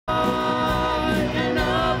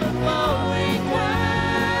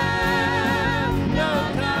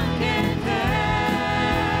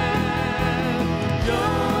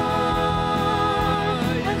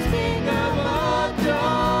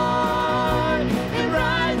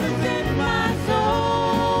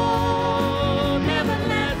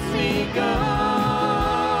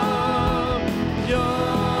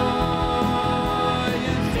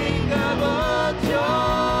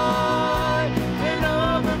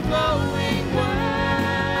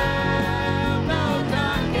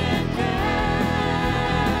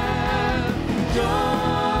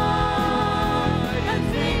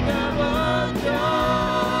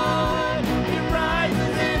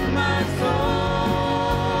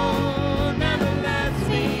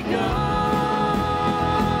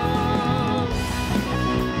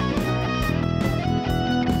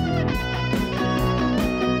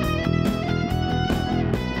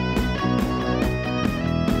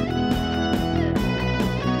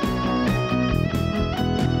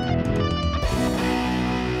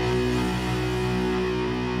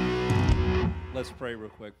pray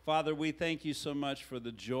real quick. Father, we thank you so much for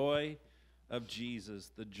the joy of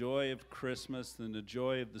Jesus, the joy of Christmas, and the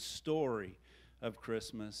joy of the story of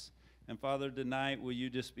Christmas. And Father, tonight, will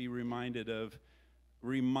you just be remind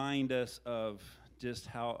us of just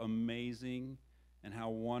how amazing and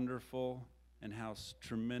how wonderful and how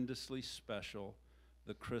tremendously special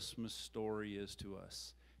the Christmas story is to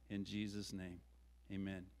us. In Jesus' name,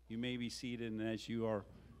 amen. You may be seated, and as you are,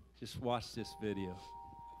 just watch this video.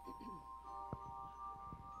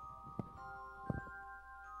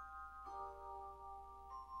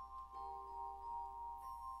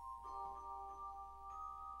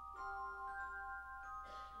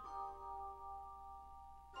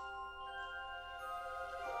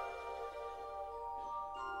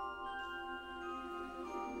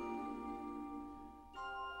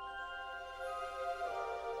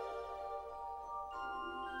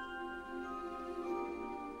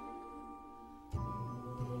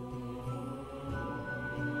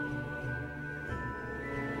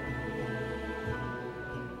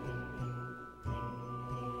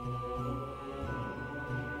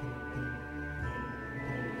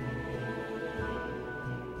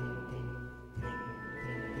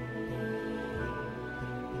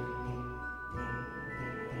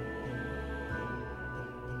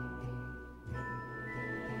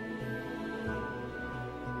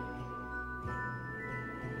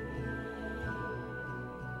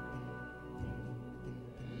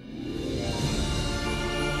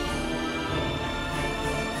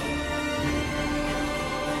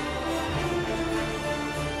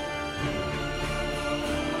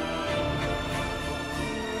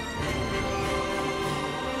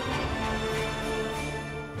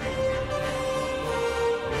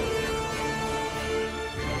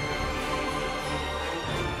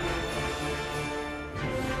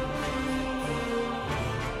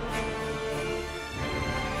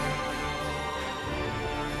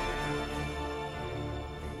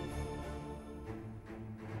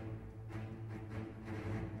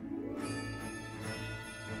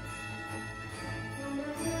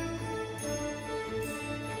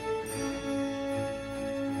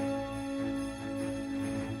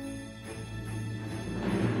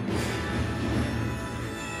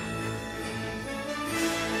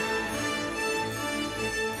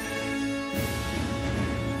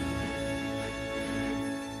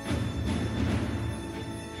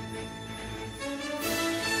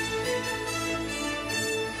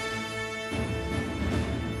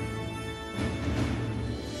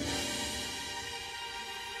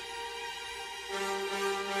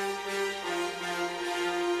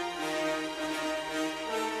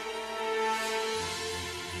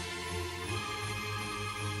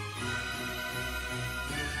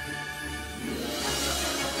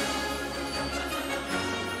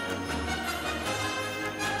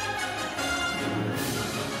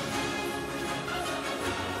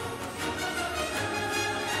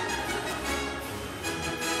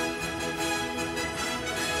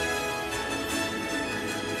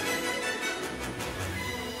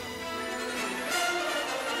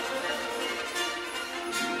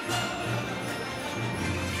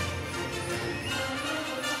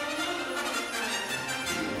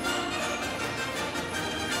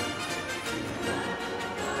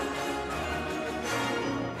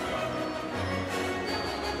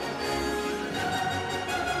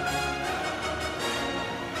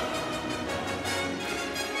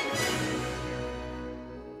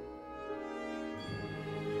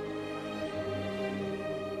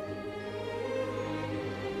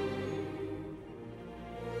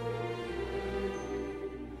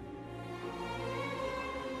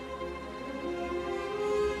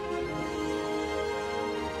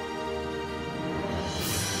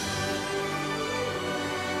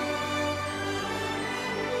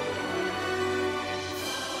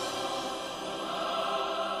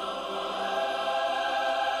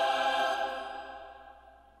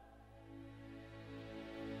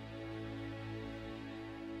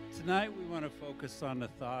 Tonight we want to focus on the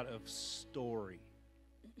thought of story,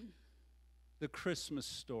 the Christmas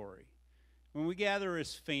story. When we gather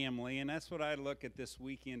as family, and that's what I look at this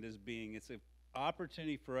weekend as being, it's an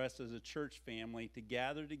opportunity for us as a church family to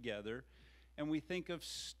gather together, and we think of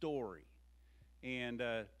story. And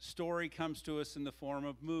story comes to us in the form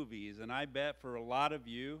of movies, and I bet for a lot of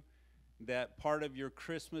you that part of your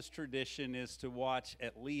Christmas tradition is to watch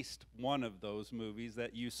at least one of those movies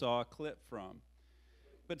that you saw a clip from.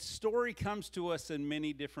 But story comes to us in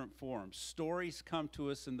many different forms. Stories come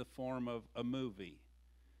to us in the form of a movie.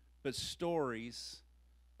 But stories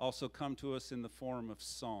also come to us in the form of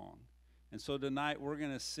song. And so tonight we're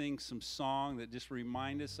going to sing some song that just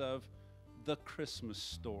remind us of the Christmas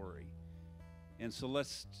story. And so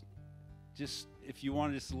let's just, if you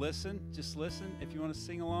want to just listen, just listen. If you want to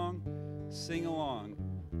sing along, sing along.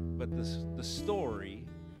 But the story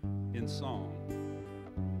in song.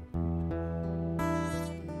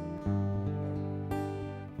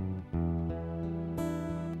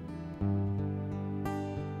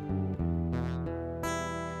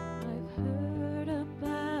 I've heard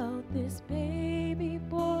about this baby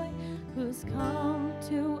boy who's come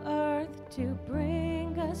to earth to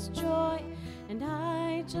bring us joy, and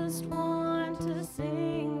I just want to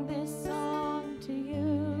sing this song to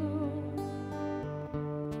you.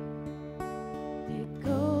 It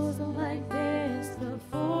goes like this: the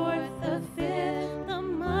fourth, the fifth, the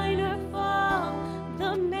minor fall,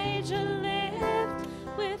 the major lift.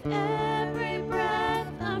 With every breath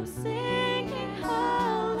I'm singing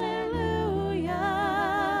hallelujah,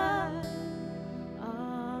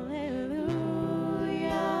 hallelujah,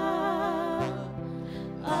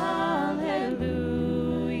 hallelujah,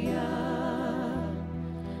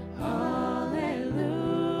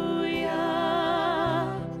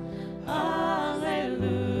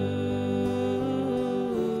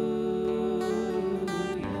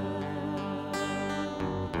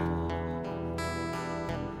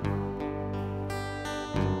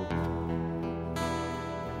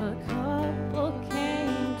 A couple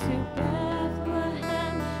came to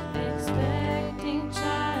Bethlehem, expecting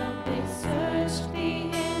child. They searched the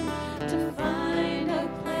inn to find a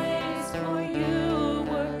place, for you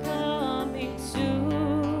were coming soon.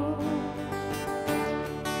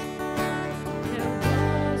 There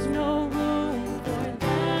was no room for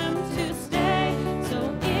them to stay, so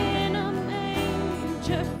in a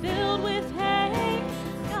manger filled with hay,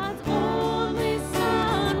 God's only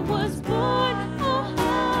Son was born. Oh,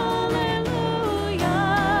 hallelujah,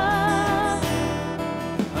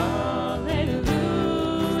 hallelujah,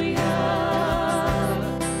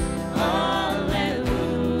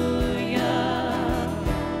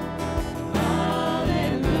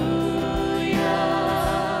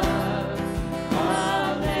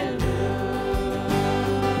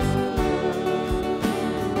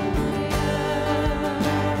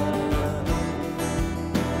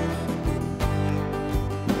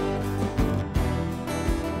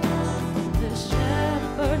 The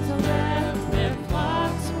shepherds left their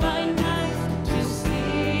flocks by night to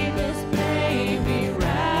see this baby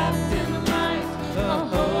wrapped in light. A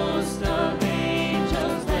host of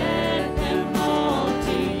angels led them all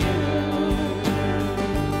to you.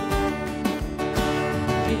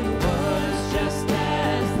 It was just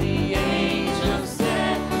as the angel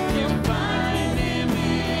said, you'll find him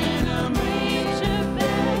in a manger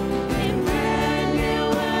bed,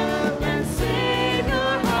 Emmanuel and Savior.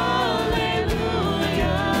 Hallelujah,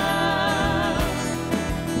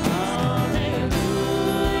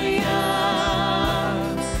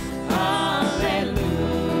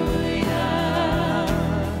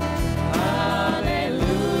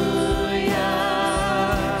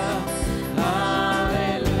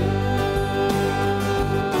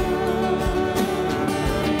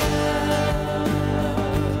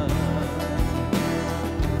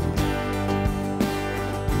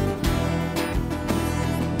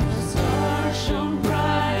 The star shone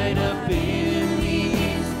bright up in the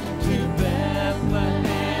east. To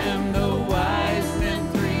Bethlehem the wise men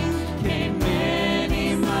three came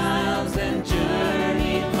many miles and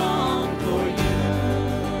journeyed long for you.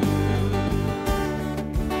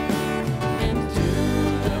 And to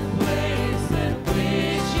the place at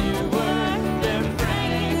which you were, their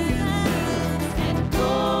frankincense and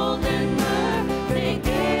gold and myrrh they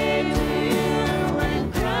gave to you, and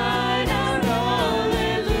cried out,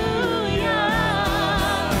 hallelujah,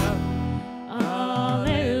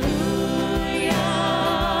 hallelujah,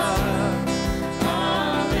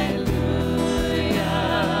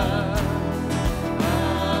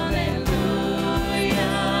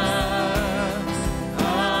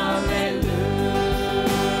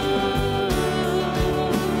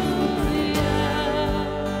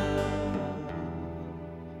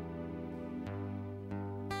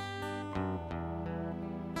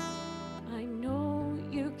 I know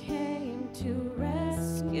you came to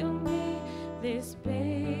rescue me. This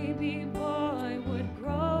baby boy would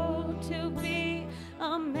grow to be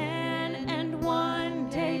a man and one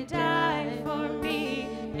day die for me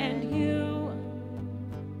and you.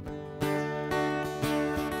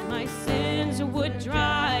 My sins would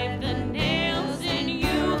drive the nails in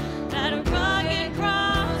you. That rugged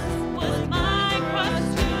cross was my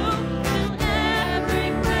cross too. Till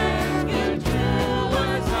every breath you drew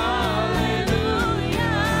was hallelujah,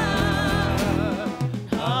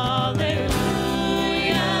 hallelujah,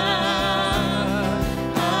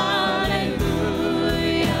 hallelujah.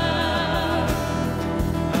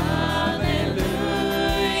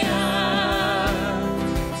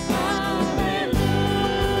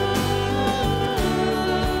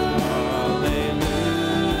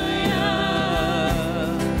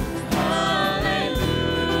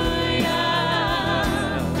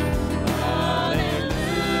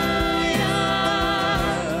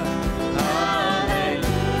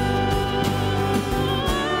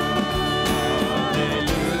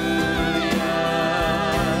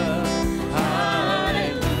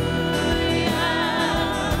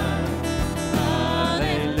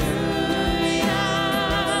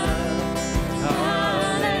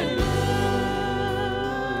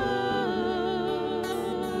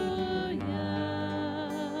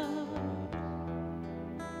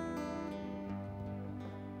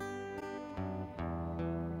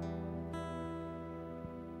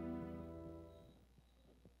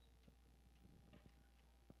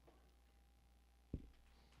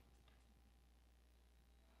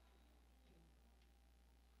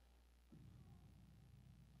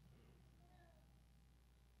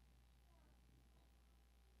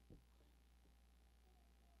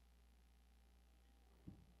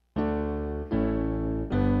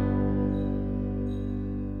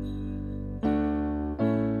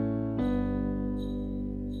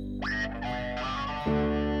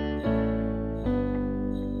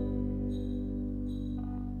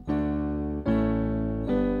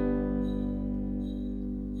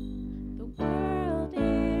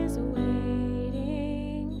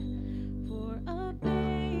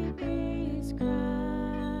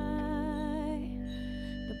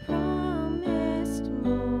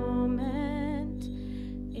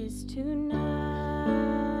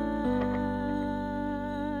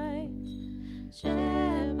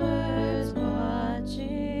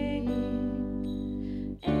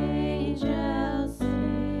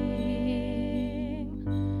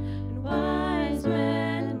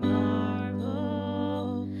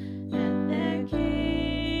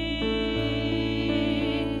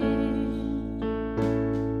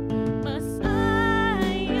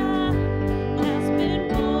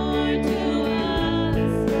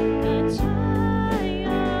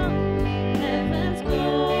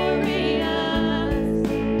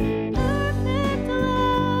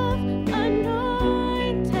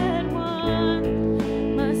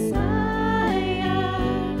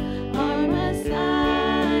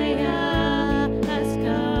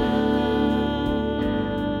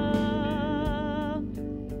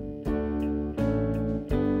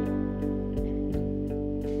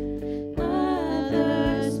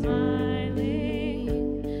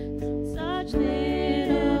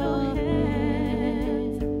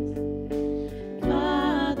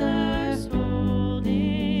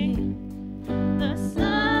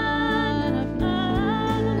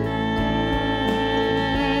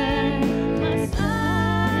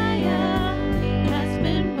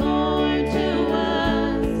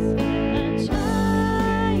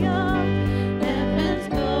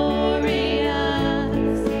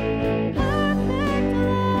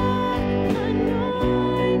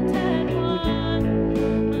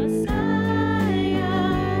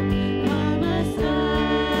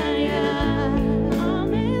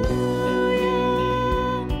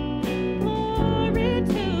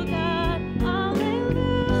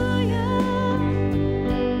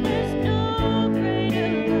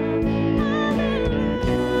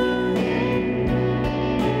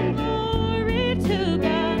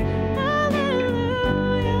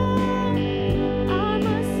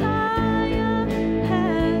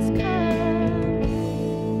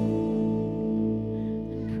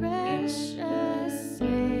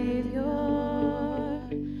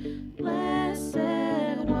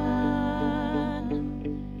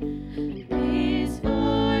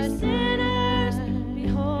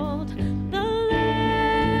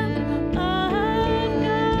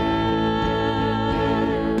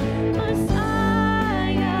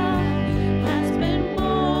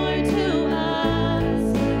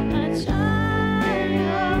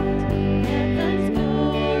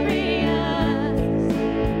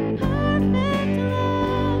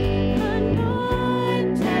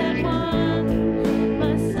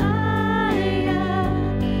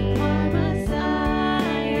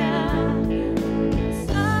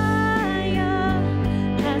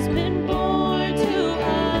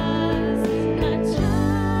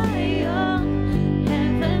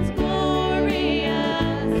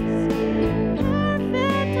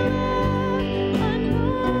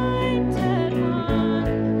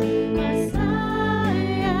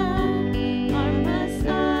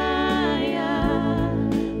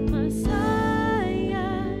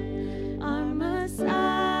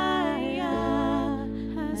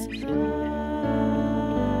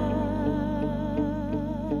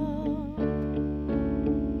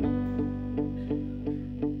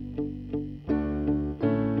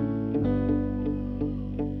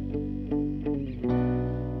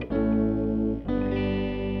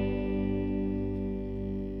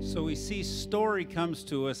 story comes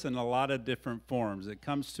to us in a lot of different forms. It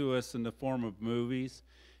comes to us in the form of movies.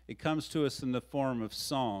 It comes to us in the form of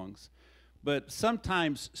songs. But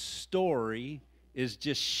sometimes story is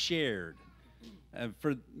just shared.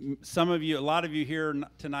 For some of you, a lot of you here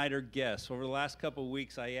tonight are guests. Over the last couple of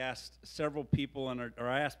weeks, I asked several people, or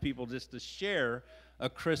I asked people just to share a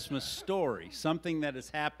Christmas story, something that has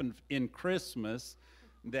happened in Christmas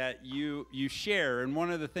that you share. And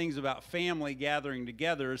one of the things about family gathering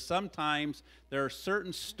together is sometimes there are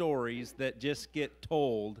certain stories that just get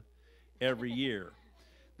told every year.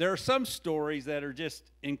 There are some stories that are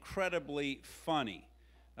just incredibly funny.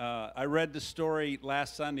 I read the story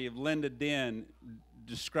last Sunday of Linda Den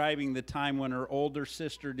describing the time when her older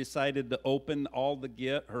sister decided to open all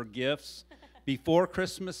her gifts before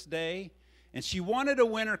Christmas Day, and she wanted a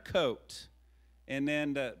winter coat. And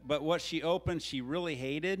then, but what she opened, she really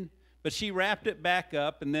hated. But she wrapped it back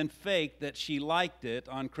up and then faked that she liked it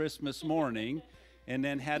on Christmas morning, and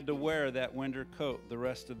then had to wear that winter coat the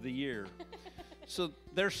rest of the year. So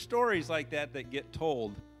there's stories like that get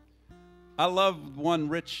told. I love one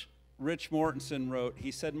Rich Mortensen wrote.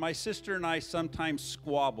 He said, "My sister and I sometimes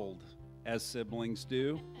squabbled, as siblings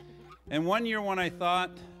do. And one year when I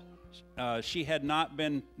thought she had not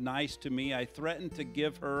been nice to me, I threatened to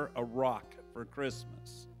give her a rock for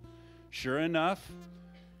Christmas. Sure enough,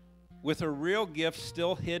 with her real gift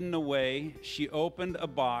still hidden away, she opened a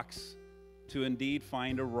box to indeed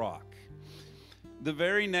find a rock. The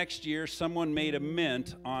very next year, someone made a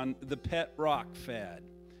mint on the pet rock fad.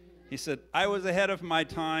 He said, I was ahead of my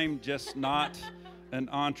time, just not an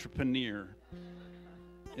entrepreneur."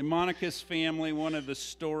 In Monica's family, one of the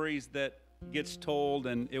stories that gets told,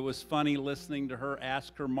 and it was funny listening to her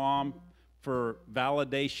ask her mom for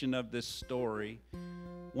validation of this story.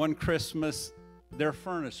 One Christmas, their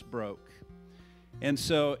furnace broke. And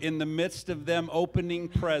so in the midst of them opening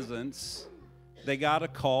presents, they got a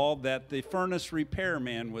call that the furnace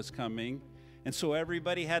repairman was coming. And so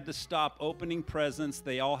everybody had to stop opening presents.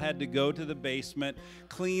 They all had to go to the basement,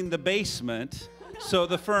 clean the basement so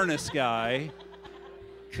the furnace guy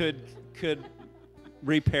could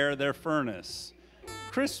repair their furnace.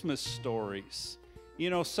 Christmas stories. You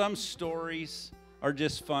know, some stories are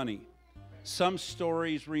just funny. Some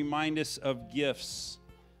stories remind us of gifts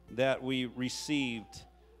that we received.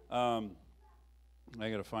 I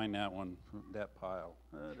got to find that one, that pile.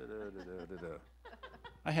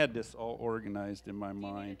 I had this all organized in my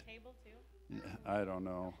mind. Do you need a table too? I don't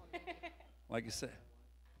know. Like I said.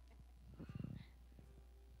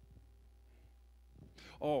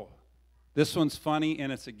 Oh, this one's funny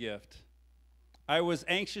and it's a gift. I was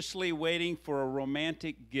anxiously waiting for a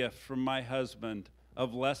romantic gift from my husband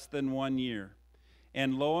of less than 1 year.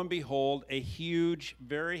 And lo and behold, a huge,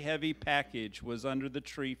 very heavy package was under the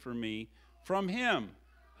tree for me from him.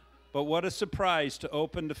 But what a surprise to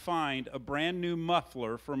open to find a brand new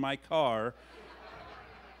muffler for my car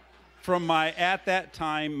from my, at that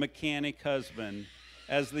time, mechanic husband.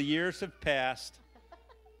 As the years have passed,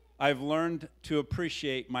 I've learned to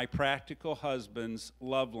appreciate my practical husband's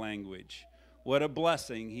love language. What a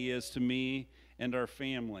blessing he is to me and our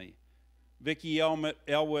family. Vicki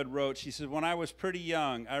Elwood wrote, she said, when I was pretty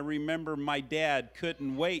young, I remember my dad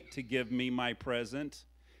couldn't wait to give me my present.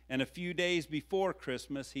 And a few days before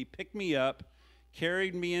Christmas, he picked me up,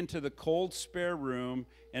 carried me into the cold spare room,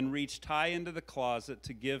 and reached high into the closet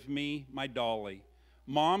to give me my dolly.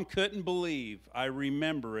 Mom couldn't believe I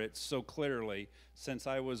remember it so clearly since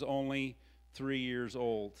I was only 3 years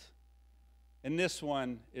old. And this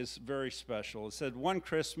one is very special. It said, one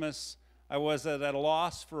Christmas, I was at a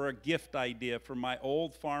loss for a gift idea for my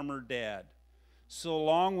old farmer dad. So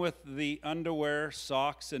along with the underwear,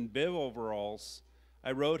 socks, and bib overalls,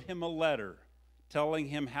 I wrote him a letter telling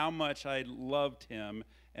him how much I loved him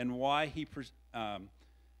and why he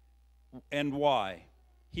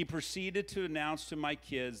proceeded to announce to my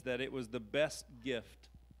kids that it was the best gift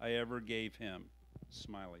I ever gave him.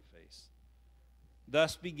 Smiley face.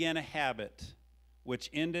 Thus began a habit which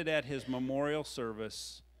ended at his memorial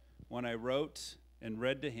service when I wrote and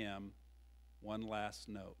read to him one last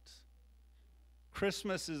note.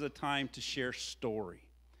 Christmas is a time to share story.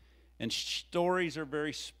 And stories are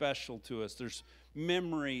very special to us. There's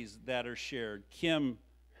memories that are shared. Kim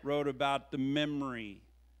wrote about the memory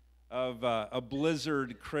of a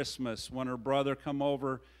blizzard Christmas when her brother come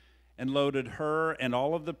over and loaded her and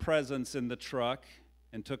all of the presents in the truck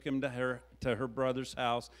and took him to her brother's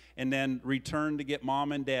house and then returned to get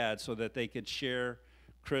mom and dad so that they could share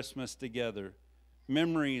Christmas together.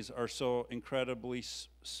 Memories are so incredibly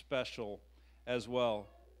special as well.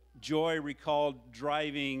 Joy recalled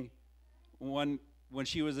driving when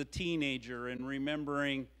she was a teenager and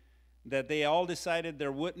remembering that they all decided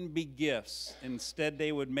there wouldn't be gifts. Instead,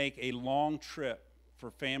 they would make a long trip for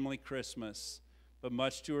family Christmas. But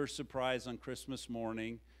much to her surprise, on Christmas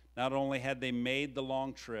morning, not only had they made the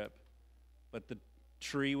long trip, but the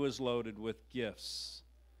tree was loaded with gifts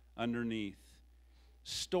underneath.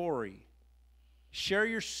 Story. Share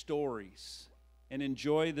your stories and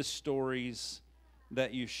enjoy the stories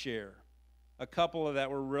that you share. A couple of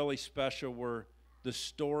that were really special were the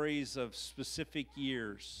stories of specific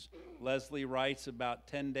years. Leslie writes about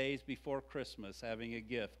 10 days before Christmas having a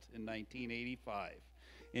gift in 1985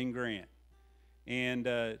 in Grant.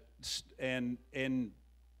 And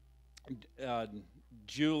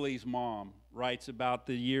Julie's mom writes about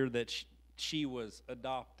the year that she was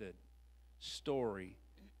adopted. Story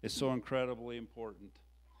is so incredibly important.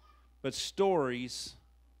 But stories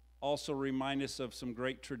also remind us of some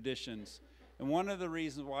great traditions. And one of the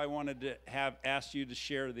reasons why I wanted to ask you to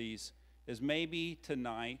share these is maybe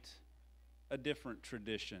tonight a different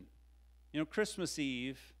tradition. You know, Christmas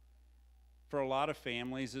Eve for a lot of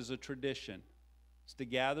families is a tradition. It's to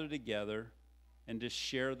gather together and to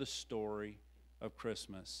share the story of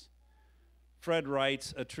Christmas. Fred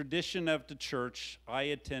writes, a tradition of the church I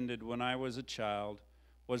attended when I was a child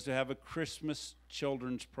was to have a Christmas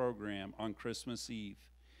children's program on Christmas Eve.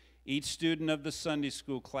 Each student of the Sunday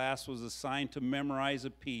school class was assigned to memorize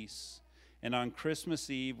a piece, and on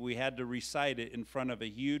Christmas Eve we had to recite it in front of a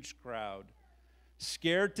huge crowd,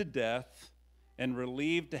 scared to death and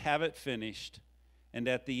relieved to have it finished, and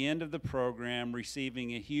at the end of the program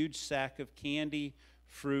receiving a huge sack of candy,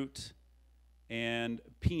 fruit, and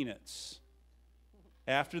peanuts.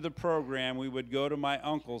 After the program, we would go to my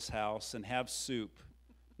uncle's house and have soup,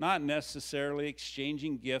 not necessarily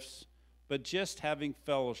exchanging gifts, but just having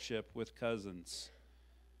fellowship with cousins.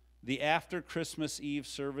 The after Christmas Eve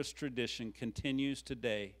service tradition continues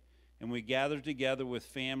today, and we gather together with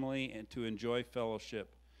family and to enjoy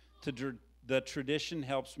fellowship. The tradition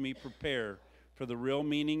helps me prepare for the real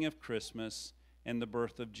meaning of Christmas and the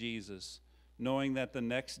birth of Jesus, knowing that the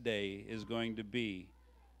next day is going to be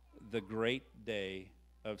the great day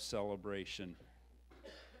of celebration.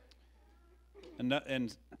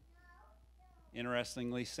 And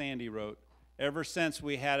interestingly, Sandy wrote, ever since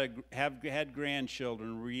we have had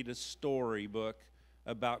grandchildren read a storybook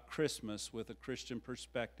about Christmas with a Christian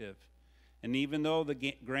perspective. And even though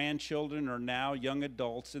the grandchildren are now young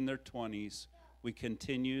adults in their 20s, we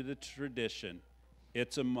continue the tradition.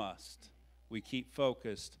 It's a must. We keep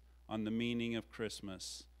focused on the meaning of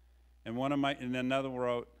Christmas. And another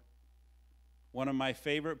wrote, one of my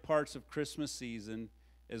favorite parts of Christmas season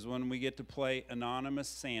is when we get to play Anonymous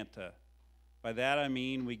Santa. By that I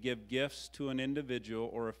mean we give gifts to an individual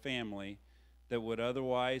or a family that would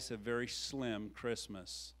otherwise have very slim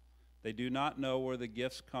Christmas. They do not know where the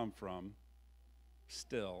gifts come from.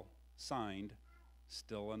 Still, signed,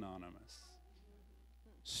 still anonymous.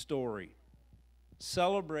 Story.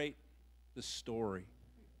 Celebrate the story.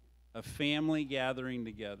 A family gathering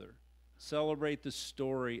together. Celebrate the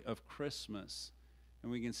story of Christmas.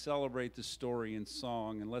 And we can celebrate the story in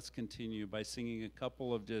song. And let's continue by singing a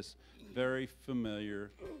couple of just very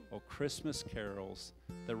familiar Christmas carols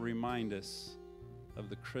that remind us of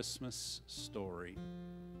the Christmas story.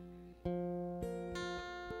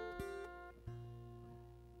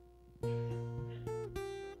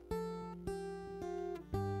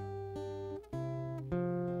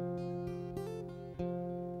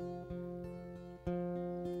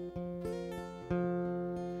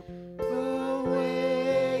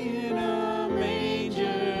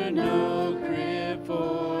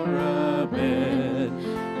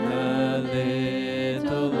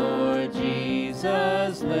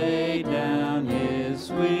 Lay down his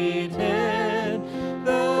sweet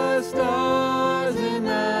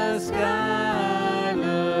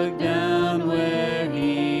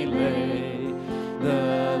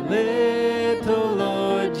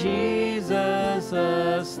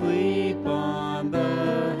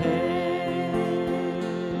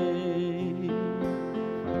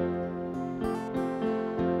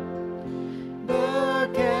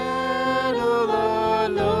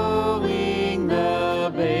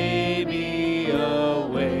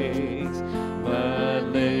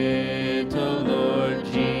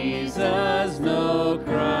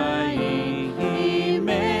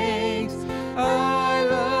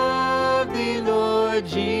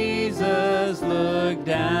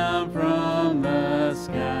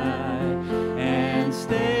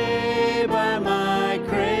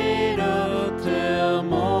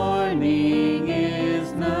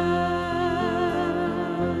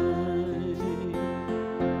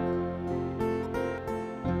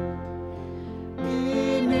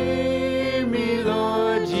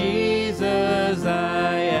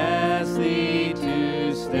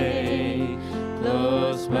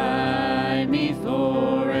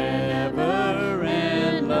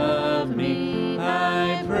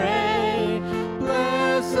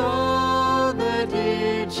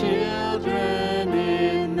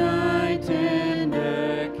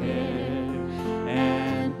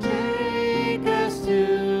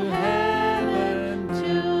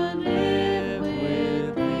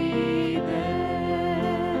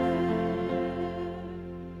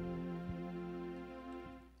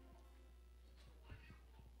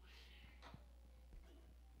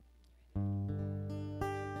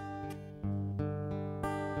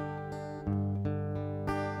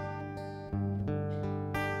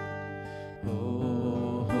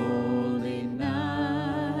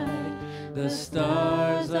The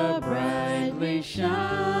stars are brightly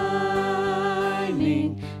shining.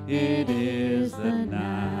 It is the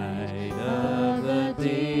night of the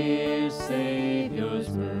dear Savior's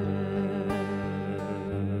birth.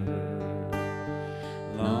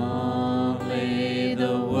 Long lay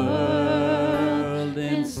the world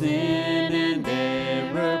in sin and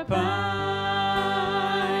error pining,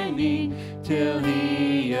 till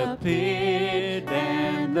he appeared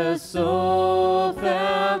and the soul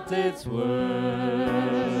felt its worth.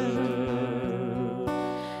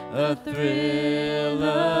 A thrill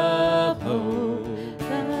of hope,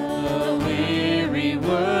 the weary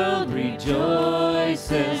world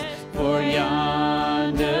rejoices, for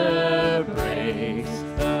yonder breaks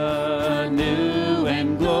a new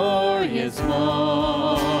and glorious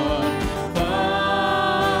morn. Fall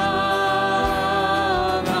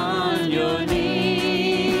on your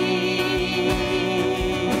knees,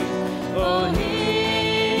 oh,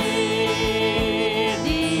 hear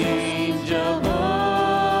the angel voices,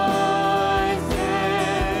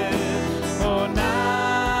 oh,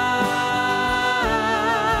 night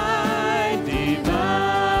divine,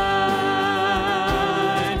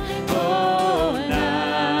 oh,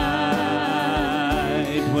 night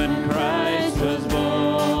when Christ was born,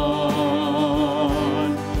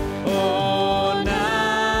 oh,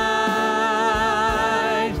 night,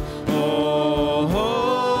 oh,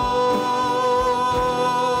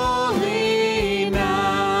 holy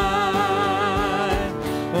night,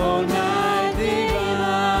 oh, night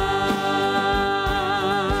divine.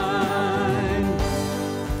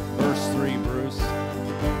 Verse 3, Bruce.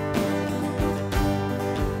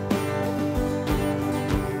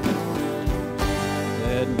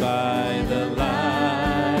 Led by the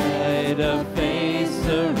light of faith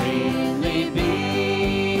serenely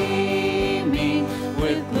beaming,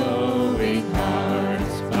 with glowing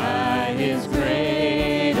hearts by his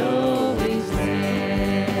cradle we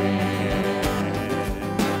stand.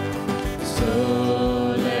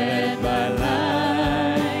 So led by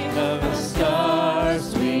light of a star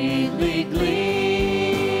sweetly gleaming,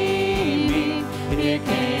 here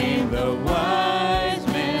came the wise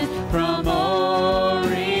men from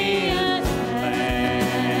Orient land.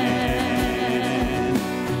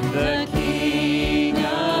 The King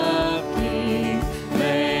of Kings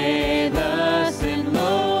lay thus in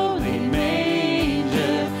lowly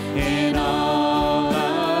manger, in all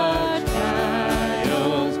our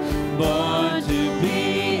trials, born to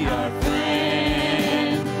be our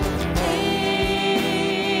friend.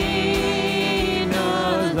 He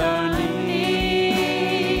knows our needs,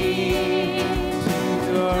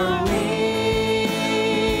 to our weakness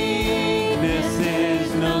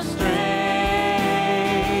is no stranger.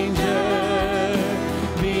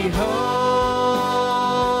 Behold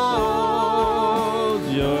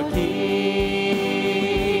your King,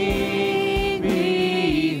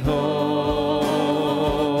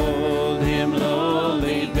 behold him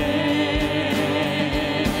lowly bend.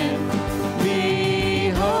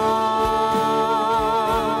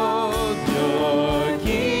 Behold your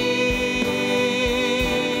King,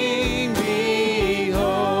 behold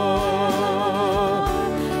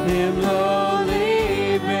him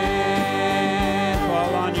lowly bend.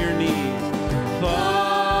 Fall on your knees, fall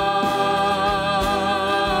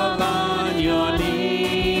on your knees,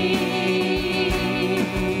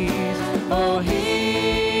 oh, hear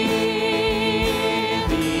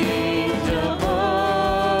the angel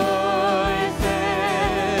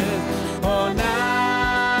voices, oh, night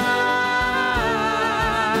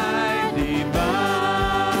divine,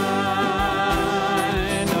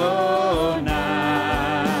 oh,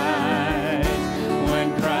 night when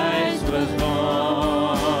Christ was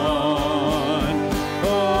born,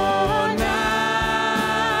 oh,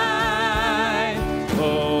 night,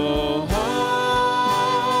 oh,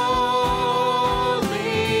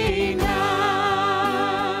 holy night,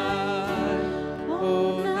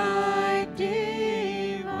 oh, night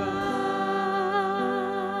divine.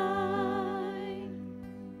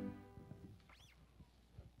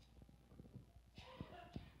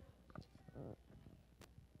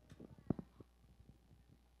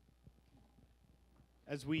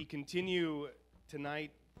 As we continue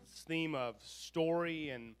tonight's theme of story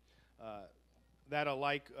and that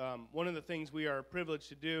alike, one of the things we are privileged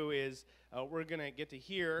to do is we're going to get to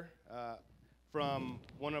hear from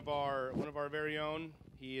one of our very own.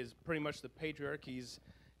 He is pretty much the patriarch. He's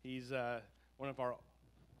one of our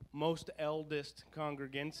most eldest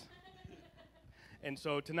congregants. And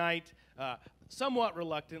so tonight, somewhat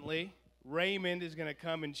reluctantly, Raymond is going to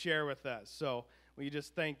come and share with us. So will you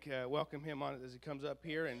just welcome him on as he comes up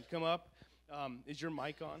here and come up. Is your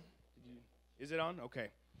mic on? Is it on? Okay.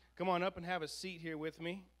 Come on up and have a seat here with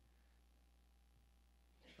me.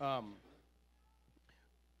 Um,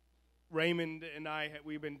 Raymond and I,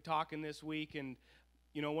 we've been talking this week, and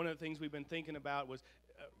one of the things we've been thinking about was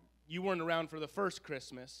you weren't around for the first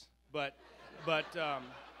Christmas, but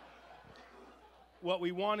what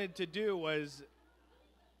we wanted to do was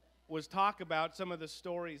talk about some of the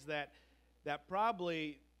stories that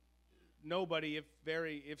probably nobody,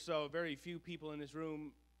 if so, very few people in this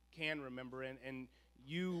room can remember, and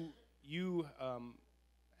you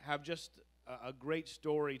have just a great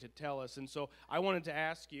story to tell us. And so I wanted to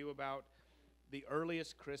ask you about the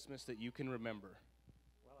earliest Christmas that you can remember.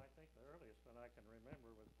 Well, I think the earliest one I can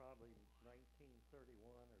remember was probably 1931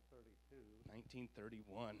 or 32.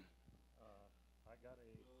 1931. I got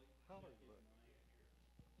a colored book.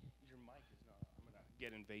 Your mic is not. I'm gonna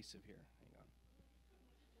get invasive here. Hang on.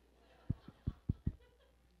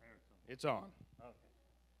 There it's on. It's on. Okay.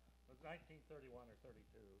 It was 1931 or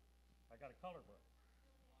 32. I got a color book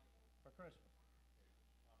for Christmas.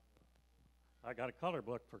 I got a color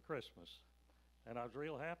book for Christmas, and I was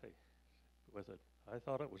real happy with it. I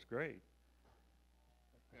thought it was great.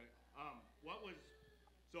 Okay. What was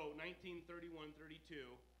 1931,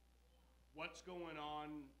 32? What's going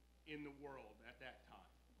on in the world at that time?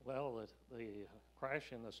 Well, the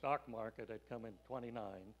crash in the stock market had come in 29,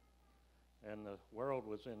 and the world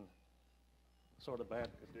was in sort of bad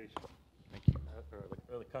condition. Thank you.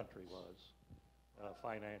 Or the country was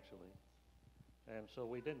financially. And so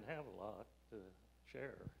we didn't have a lot to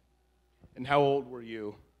share. And how old were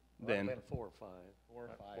you then? I've been 4 or 5. 4 or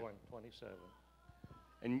 5. Born 27.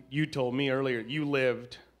 And you told me earlier you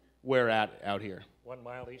lived where out here? 1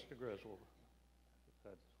 mile east of Griswold.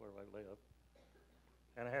 That's where I live.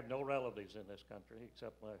 And I had no relatives in this country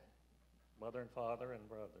except my mother and father and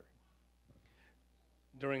brother.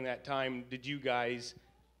 During that time, did you guys,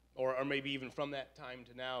 or maybe even from that time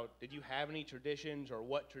to now, did you have any traditions, or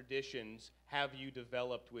what traditions have you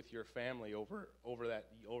developed with your family over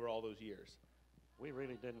all those years? We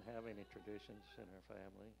really didn't have any traditions in our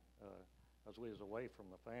family. As we was away from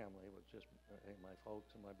the family, it was just my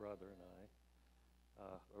folks and my brother and I.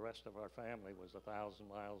 The rest of our family was 1,000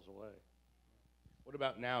 miles away. What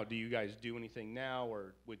about now? Do you guys do anything now,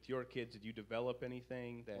 or with your kids, did you develop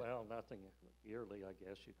anything that? Well, nothing yearly, I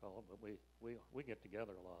guess you call it, but we get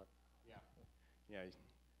together a lot. Yeah,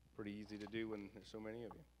 pretty easy to do when there's so many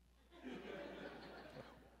of you.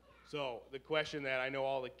 So the question that I know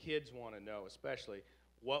all the kids want to know, especially,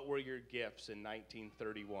 what were your gifts in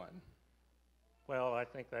 1931? Well, I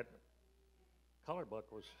think that color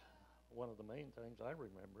book was one of the main things I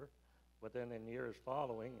remember. But then in years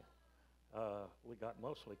following, we got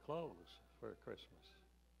mostly clothes for Christmas.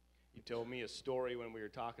 You told me a story when we were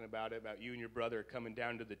talking about you and your brother coming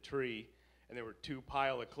down to the tree, and there were 2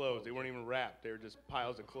 piles of clothes. They weren't even wrapped. They were just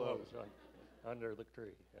piles of clothes. Under the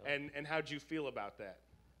tree. Yeah. And how'd you feel about that?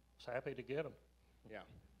 I was happy to get them. Yeah,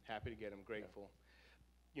 happy to get them, grateful.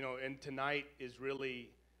 Yeah. And tonight is really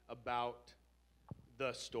about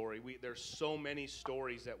the story. There's so many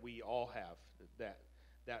stories that we all have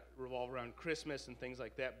that revolve around Christmas and things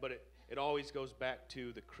like that, but it always goes back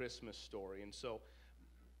to the Christmas story. And so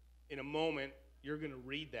in a moment, you're going to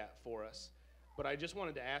read that for us. But I just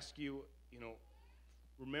wanted to ask you,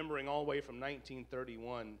 remembering all the way from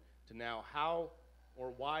 1931 to now, how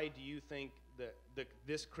or why do you think that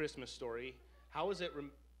this Christmas story, how has it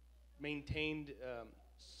maintained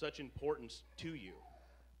such importance to you?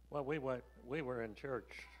 Well, we were in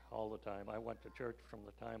church all the time. I went to church from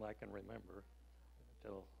the time I can remember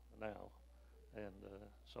till now. And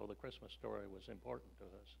so the Christmas story was important to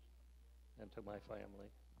us and to my family.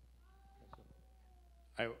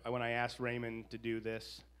 When I asked Raymond to do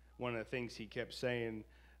this, one of the things he kept saying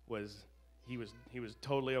was he was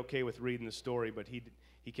totally okay with reading the story, but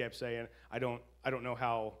he kept saying, I don't know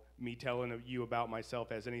how me telling you about myself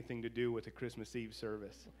has anything to do with the Christmas Eve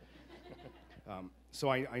service. So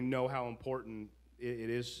I know how important it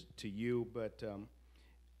is to you, but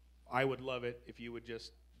I would love it if you would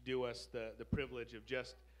just do us the privilege of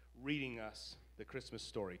just reading us the Christmas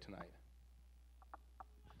story tonight.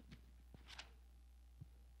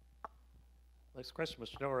 This Christmas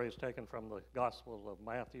story is taken from the Gospel of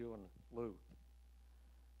Matthew and Luke.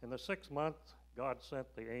 In the 6th month, God sent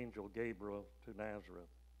the angel Gabriel to Nazareth,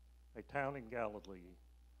 a town in Galilee,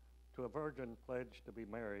 to a virgin pledged to be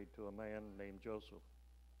married to a man named Joseph,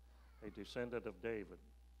 a descendant of David.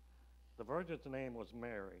 The virgin's name was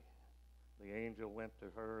Mary. The angel went to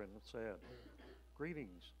her and said,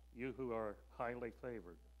 "Greetings, you who are highly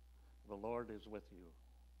favored. The Lord is with you."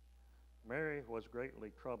 Mary was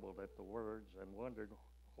greatly troubled at the words and wondered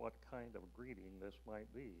what kind of greeting this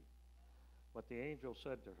might be. But the angel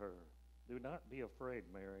said to her, "Do not be afraid,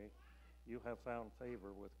 Mary, you have found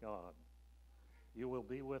favor with God. You will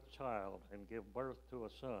be with child and give birth to a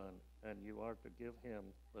son, and you are to give him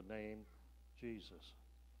the name Jesus.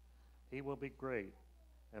 He will be great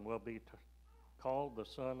and will be called the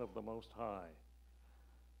Son of the Most High.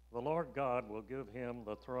 The Lord God will give him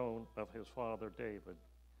the throne of his father David,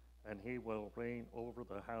 and he will reign over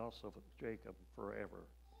the house of Jacob forever.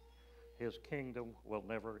 His kingdom will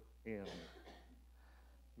never end.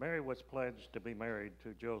 Mary was pledged to be married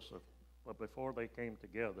to Joseph, but before they came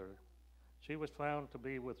together, she was found to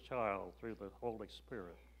be with child through the Holy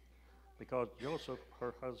Spirit, because Joseph,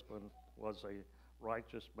 her husband, was a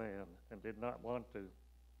righteous man and did not want to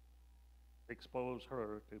expose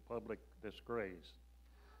her to public disgrace.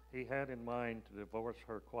 He had in mind to divorce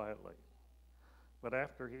her quietly. But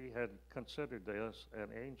after he had considered this, an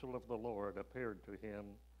angel of the Lord appeared to him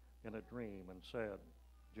in a dream and said,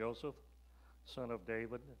 Joseph, son of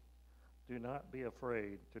David, do not be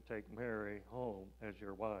afraid to take Mary home as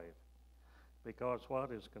your wife, because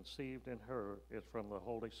what is conceived in her is from the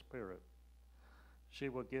Holy Spirit. She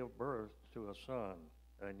will give birth to a son,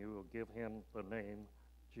 and you will give him the name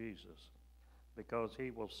Jesus, because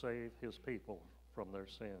he will save his people from their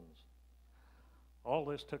sins. All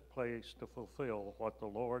this took place to fulfill what the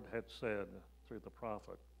Lord had said through the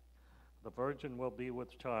prophet. The virgin will be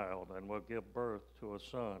with child and will give birth to a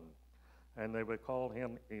son, and they will call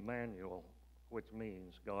him Emmanuel, which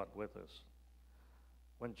means God with us.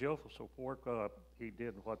 When Joseph woke up, he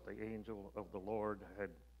did what the angel of the Lord had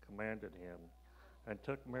commanded him and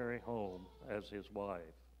took Mary home as his wife.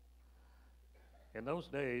 In those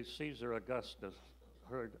days, Caesar Augustus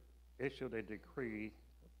issued a decree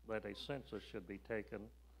that a census should be taken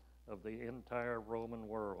of the entire Roman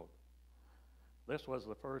world. This was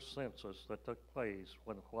the first census that took place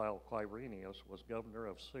while Quirinius was governor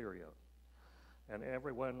of Syria, and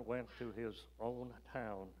everyone went to his own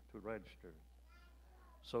town to register.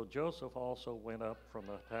 So Joseph also went up from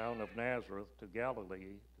the town of Nazareth to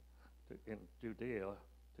Galilee, in Judea,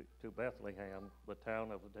 to Bethlehem, the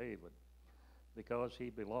town of David, because he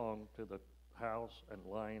belonged to the house and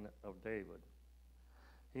line of David.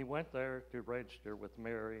 He went there to register with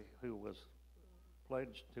Mary, who was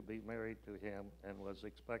pledged to be married to him and was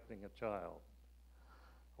expecting a child.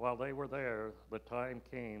 While they were there, the time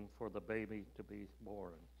came for the baby to be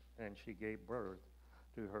born, and she gave birth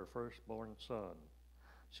to her firstborn son.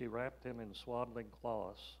 She wrapped him in swaddling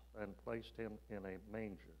cloths and placed him in a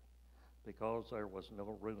manger, because there was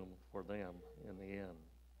no room for them in the inn.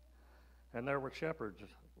 And there were shepherds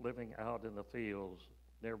living out in the fields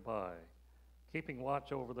nearby, keeping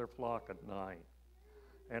watch over their flock at night.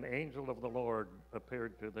 An angel of the Lord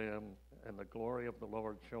appeared to them, and the glory of the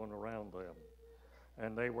Lord shone around them,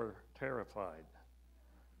 and they were terrified.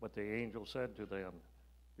 But the angel said to them,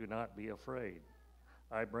 do not be afraid.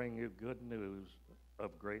 I bring you good news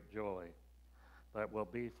of great joy that will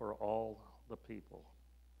be for all the people.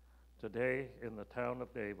 Today, in the town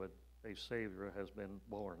of David, a Savior has been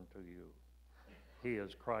born to you. He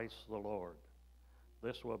is Christ the Lord.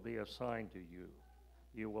 This will be a sign to you.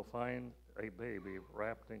 You will find a baby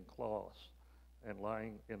wrapped in cloths and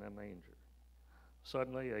lying in a manger.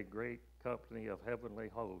 Suddenly, a great company of heavenly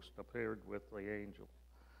hosts appeared with the angel,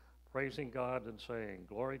 praising God and saying,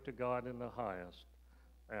 Glory to God in the highest,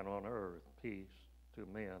 and on earth peace to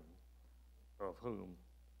men of whom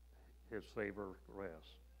his favor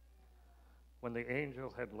rests. When the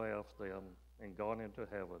angel had left them and gone into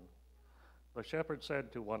heaven, the shepherds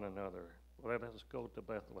said to one another, Let us go to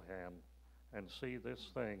Bethlehem and see this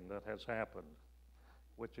thing that has happened,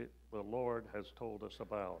 which the Lord has told us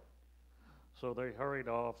about. So they hurried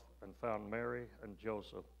off and found Mary and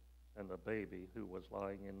Joseph and the baby who was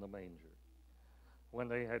lying in the manger. When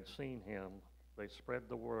they had seen him, they spread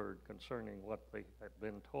the word concerning what they had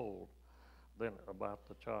been told then about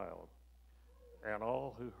the child. And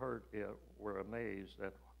all who heard it were amazed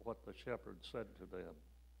at what the shepherds said to them.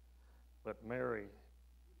 But Mary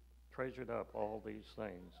treasured up all these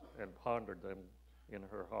things and pondered them in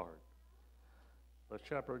her heart. The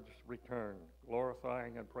shepherds returned,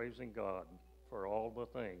 glorifying and praising God for all the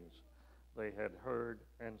things they had heard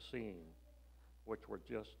and seen, which were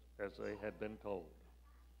just as they had been told.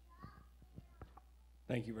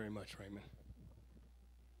 Thank you very much, Raymond.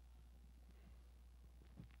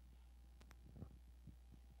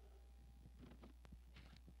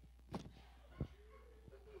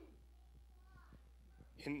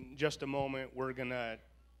 In just a moment, we're going to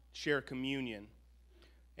share communion.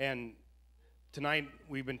 And tonight,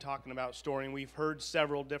 we've been talking about story, and we've heard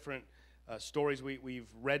several different stories. We've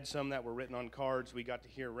read some that were written on cards. We got to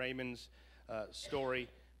hear Raymond's story.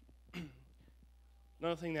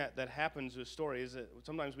 Another thing that happens with story is that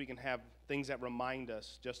sometimes we can have things that remind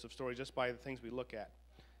us just of stories just by the things we look at.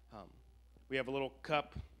 We have a little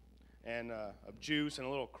cup and of juice and a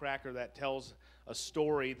little cracker that tells a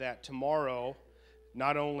story that tomorrow,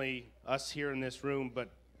 not only us here in this room, but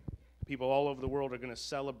people all over the world are going to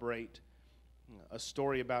celebrate a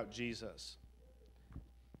story about Jesus.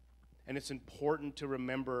 And it's important to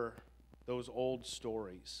remember those old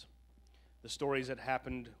stories, the stories that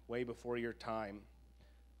happened way before your time.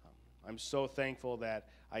 I'm so thankful that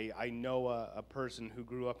I know a person who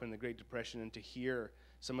grew up in the Great Depression, and to hear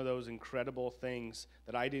some of those incredible things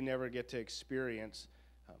that I didn't ever get to experience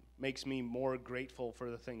makes me more grateful for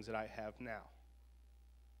the things that I have now.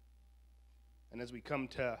 And as we come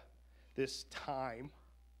to this time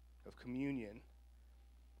of communion,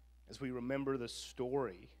 as we remember the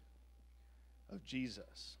story of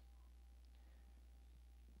Jesus,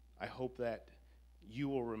 I hope that you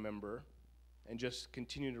will remember and just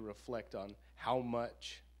continue to reflect on how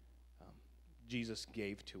much Jesus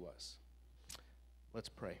gave to us. Let's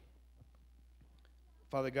pray.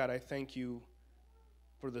 Father God, I thank you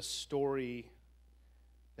for the story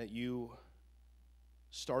that you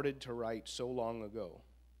started to write so long ago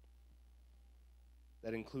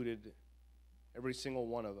that included every single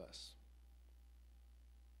one of us.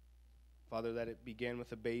 Father, that it began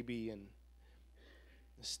with a baby and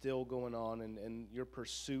is still going on, and your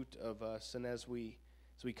pursuit of us. And as we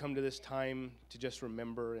come to this time to just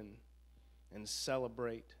remember and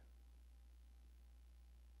celebrate,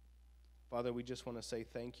 Father, we just want to say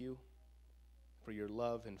thank you for your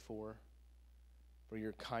love and for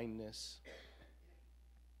your kindness.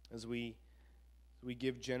 As we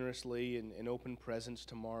give generously and open presents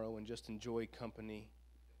tomorrow and just enjoy company,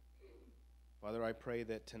 Father, I pray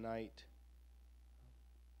that tonight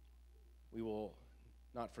we will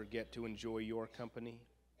not forget to enjoy your company.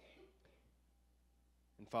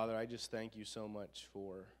 And Father, I just thank you so much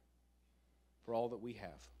for all that we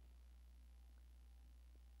have.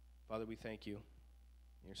 Father, we thank you.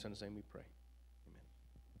 In your Son's name we pray.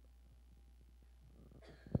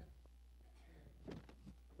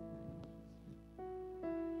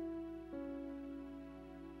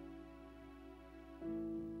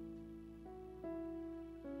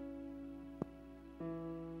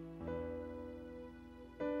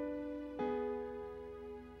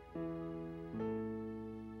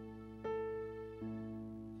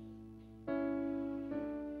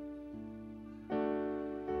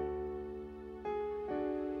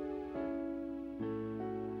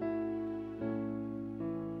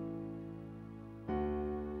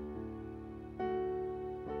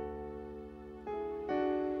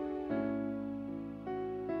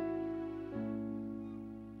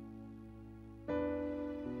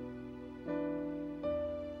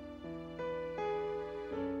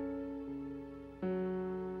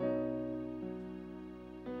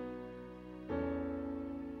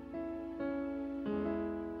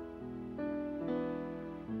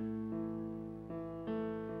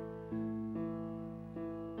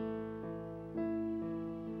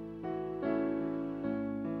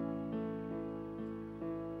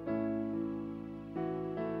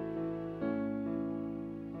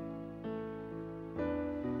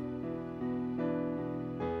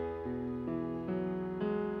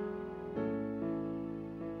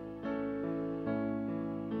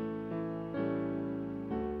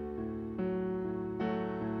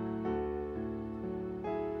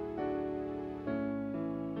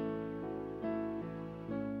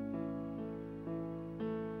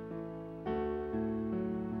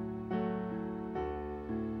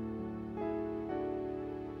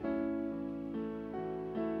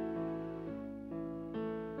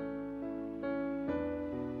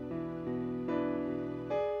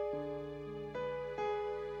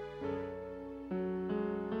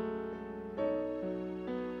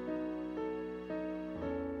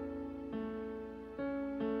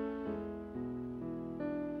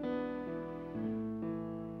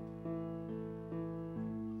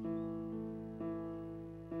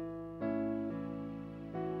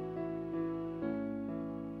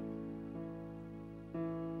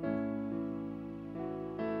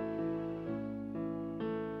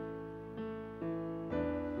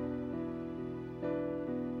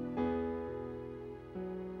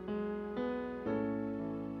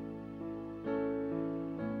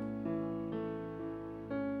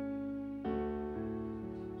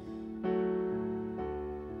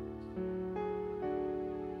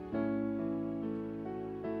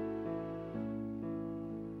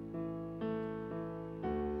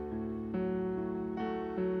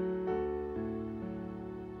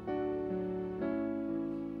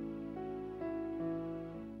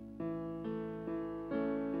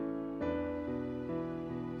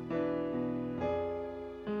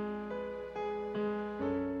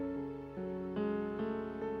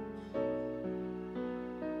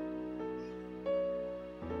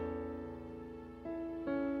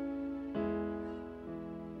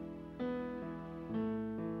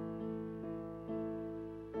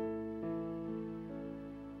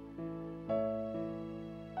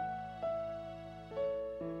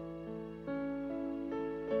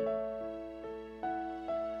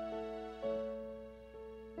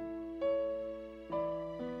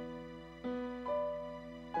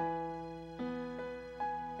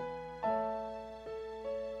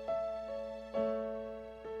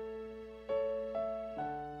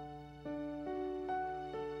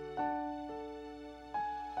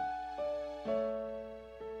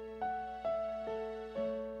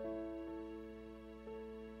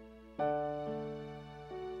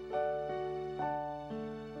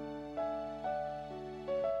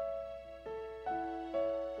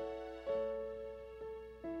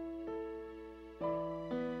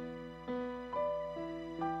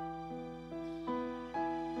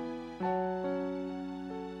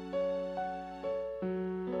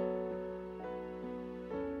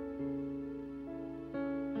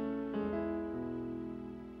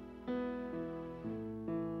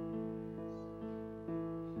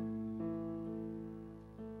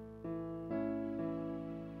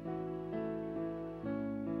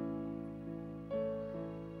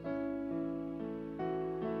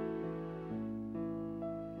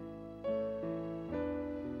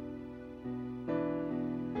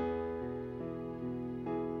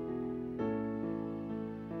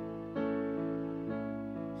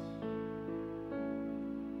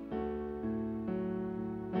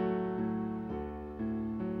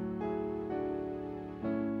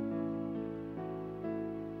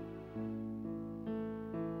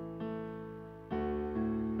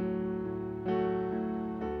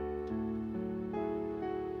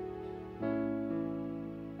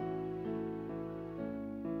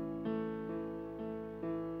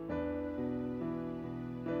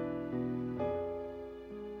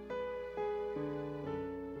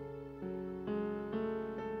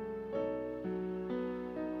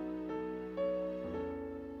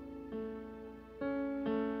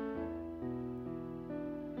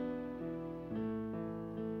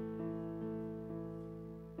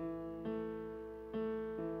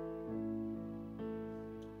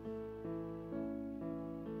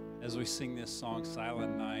 as we sing this song,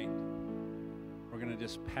 Silent Night, we're going to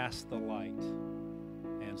just pass the light.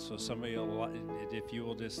 And so somebody will, if you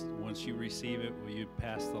will just, once you receive it, will you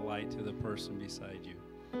pass the light to the person beside you?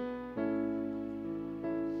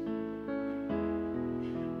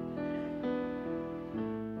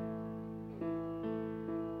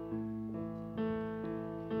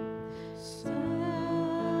 Silent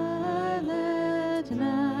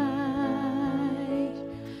night,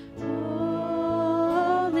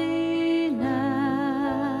 holy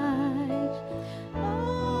night,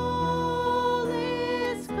 all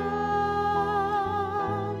is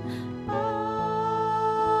calm,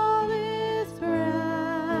 all is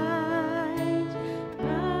bright.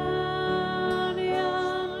 Round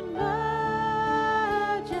yon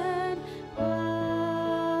virgin,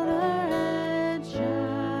 mother and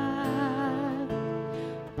child.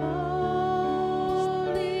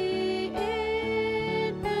 Holy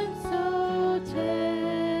infant, so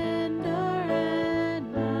tender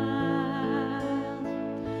and mild,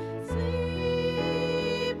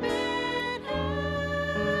 sleep in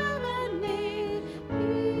heavenly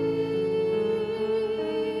peace.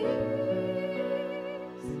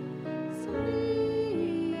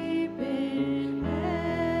 Sleep in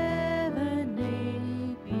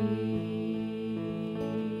heavenly peace.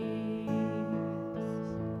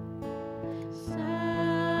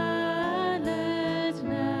 Silent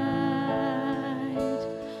night,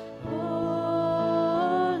 holy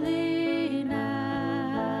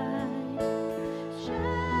night,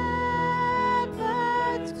 shepherds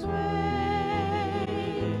pray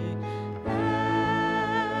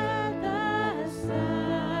at the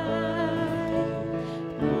side,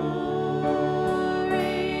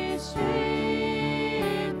 glory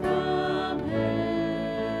stream from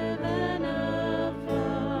heaven above.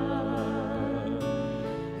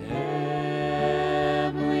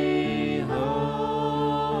 Heavenly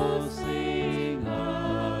hosts sing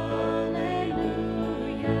hallelujah.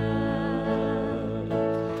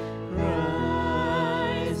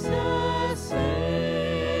 Christ the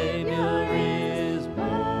Savior is born.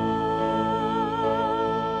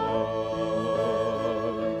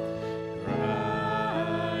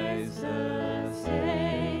 Christ the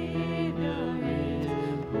Savior is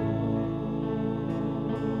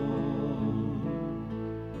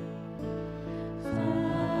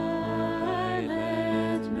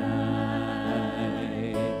Silent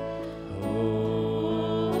night, holy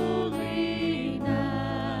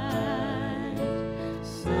night,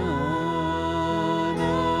 Son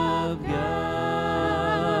of God,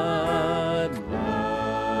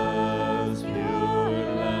 love's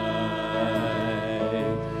pure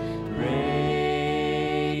light,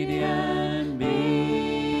 radiant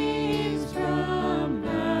beams from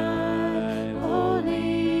thy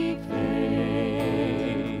holy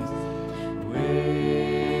face,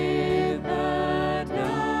 with the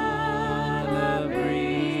dawn of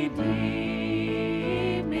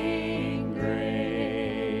redeeming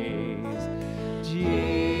grace.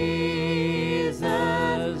 Jesus,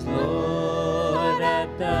 Lord,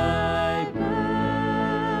 at thy birth.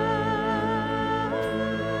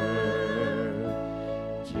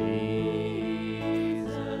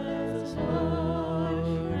 Jesus,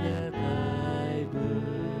 Lord, at thy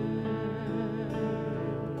birth.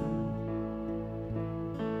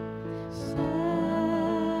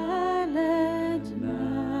 Silent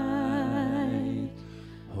night,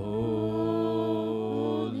 holy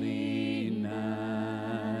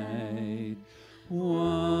night,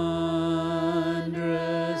 wondrous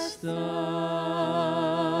star,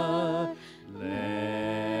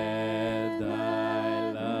 let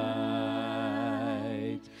thy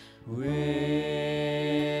light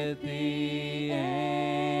with the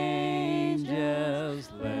angels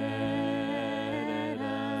let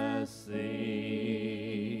us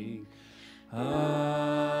sing.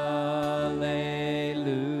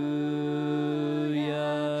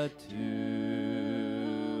 Hallelujah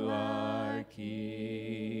to our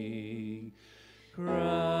King.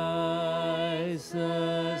 Christ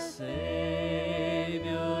the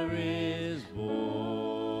Savior is born.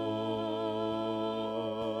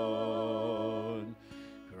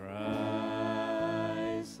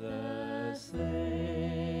 Christ the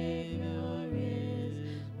Savior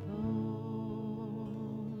is born.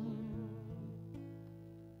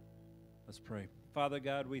 Let's pray. Father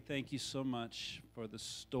God, we thank you so much for the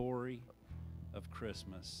story of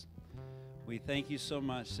Christmas. We thank you so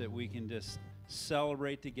much that we can just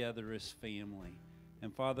celebrate together as family.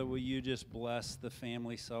 And Father, will you just bless the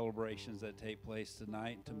family celebrations that take place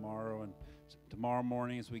tonight and tomorrow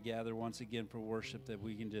morning as we gather once again for worship, that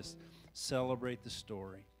we can just celebrate the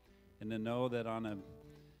story and to know that on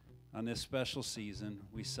on this special season,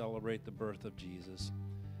 we celebrate the birth of Jesus.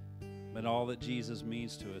 But all that Jesus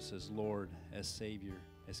means to us as Lord, as Savior,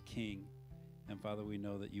 as King. And Father, we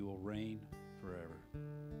know that you will reign forever.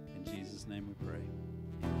 In Jesus' name we pray.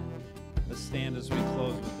 Let's stand as we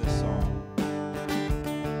close with this song.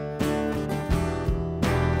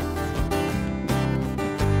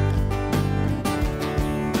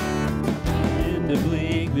 In the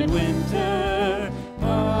bleak midwinter,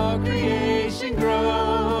 all creation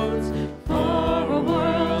groans for a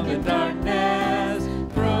world in darkness,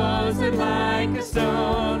 frozen like a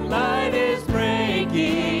stone. Light is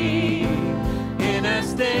breaking in a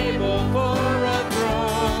stable for a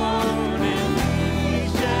throne, and he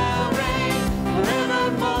shall reign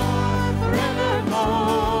forevermore,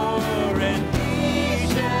 forevermore, and he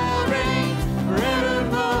shall reign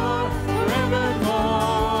forevermore, forevermore.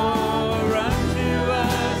 Unto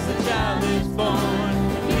us a child is born,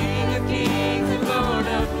 the King of kings and Lord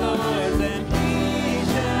of lords, and he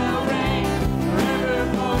shall reign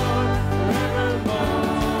forevermore, forevermore.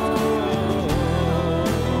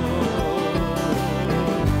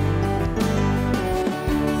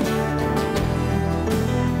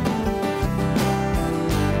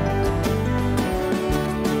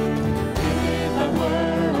 If I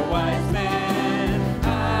were a wise man,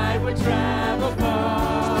 I would travel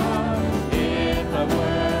far. If I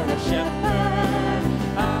were a shepherd,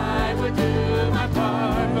 I would do my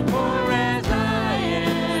part. But poor as I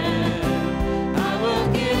am, I will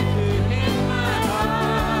give to him my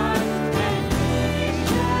heart. And he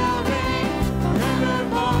shall reign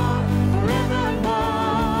forevermore, forevermore.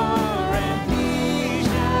 And he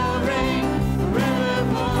shall reign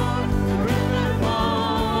forevermore, forevermore.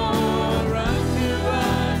 Unto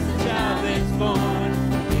us a child is born,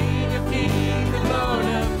 King of kings and Lord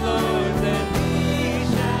of lords, and he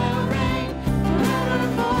shall reign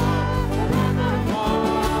forevermore,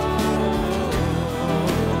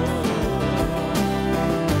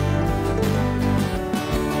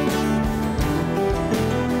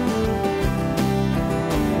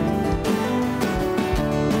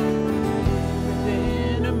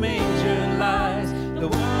 Within a manger lies the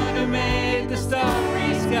one who made the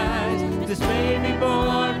starry skies. This baby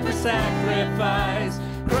born for sacrifice,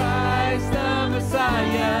 Christ the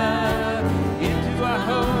Messiah. Into our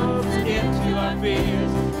hopes, into our fears,